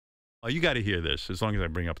Oh, you got to hear this, as long as I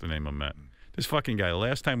bring up the name of Met. This fucking guy, the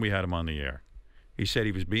last time we had him on the air, he said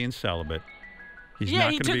he was being celibate. He's not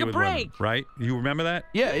going to be with women, right? You remember that?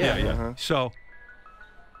 Yeah. So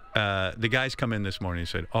the guys come in this morning and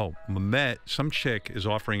said, oh, Memet, some chick is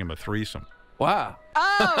offering him a threesome. Wow.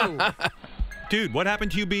 Oh. Dude, what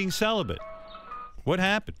happened to you being celibate? What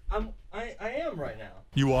happened? I am right now.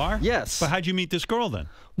 You are? Yes. But how'd you meet this girl then?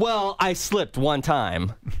 Well, I slipped one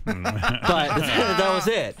time, but that was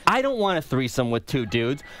it. I don't want a threesome with two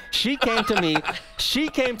dudes. She came to me. She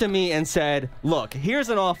came to me and said, "Look, here's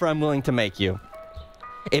an offer I'm willing to make you.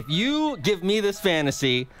 If you give me this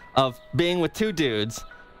fantasy of being with two dudes,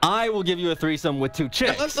 I will give you a threesome with two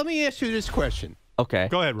chicks." Let me ask you this question. Okay.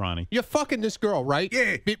 Go ahead, Ronnie. You're fucking this girl, right?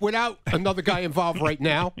 Yeah. Without another guy involved right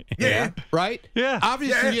now? Yeah. Right? Yeah.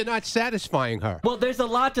 Obviously, you're not satisfying her. Well, there's a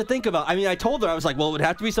lot to think about. I mean, I told her, I was like, well, it would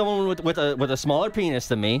have to be someone with a smaller penis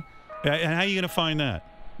than me. And how are you going to find that?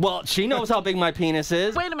 Well, she knows how big my penis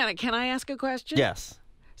is. Wait a minute. Can I ask a question? Yes.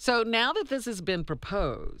 So now that this has been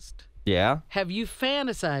proposed, Yeah. have you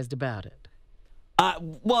fantasized about it?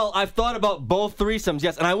 Well, I've thought about both threesomes,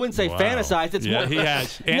 yes, and I wouldn't say fantasized. It's more. He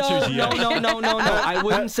has. Answers yes. No. I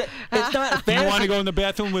wouldn't say. It's not fantasy. You want to go in the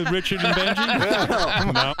bathroom with Richard and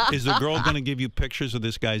Benji? No. Is the girl going to give you pictures of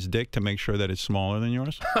this guy's dick to make sure that it's smaller than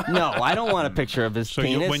yours? No, I don't want a picture of his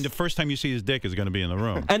penis. When the first time you see his dick is going to be in the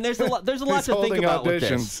room. And there's a lot to think about with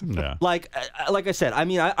this. Yeah. Like I said, I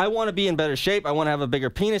mean, I want to be in better shape. I want to have a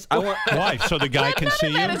bigger penis. I want. Why? So the guy can see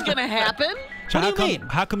you? None of that is going to happen. So what do you mean?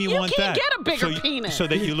 How come you want that? You can't get a bigger penis. So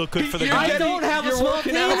that you look good for the guy? I don't have a small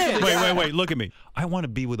penis. Wait. Look at me. I want to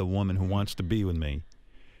be with a woman who wants to be with me.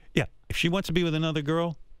 Yeah. If she wants to be with another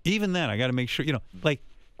girl, even then, I got to make sure, like,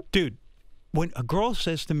 dude, when a girl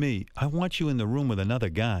says to me, I want you in the room with another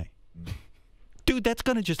guy, dude, that's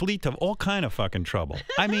going to just lead to all kind of fucking trouble.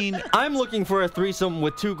 I mean, I'm looking for a threesome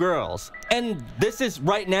with two girls. And this is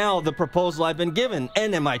right now the proposal I've been given.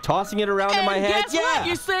 And am I tossing it around in my head? Guess what?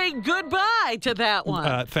 You're saying goodbye to that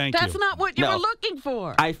one. Thank you. That's not what you were looking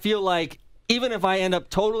for. I feel like even if I end up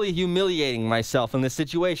totally humiliating myself in this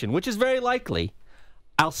situation, which is very likely,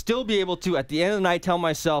 I'll still be able to, at the end of the night, tell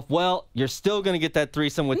myself, well, you're still going to get that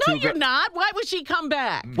threesome with two girls. No, you're not. Why would she come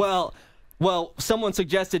back? Well, someone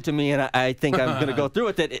suggested to me, and I think I'm going to go through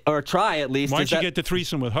with it, or try at least. Why don't you get the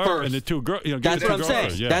threesome with her first. And the two girls? That's what I'm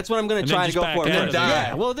saying. Yeah. That's what I'm going to try to go for.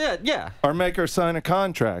 Yeah. Well, yeah. Or make her sign a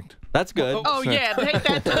contract. That's good. Oh, yeah. Take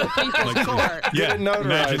that to the people's court. Yeah. Get it notarized.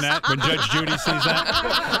 Imagine that when Judge Judy sees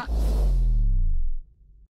that.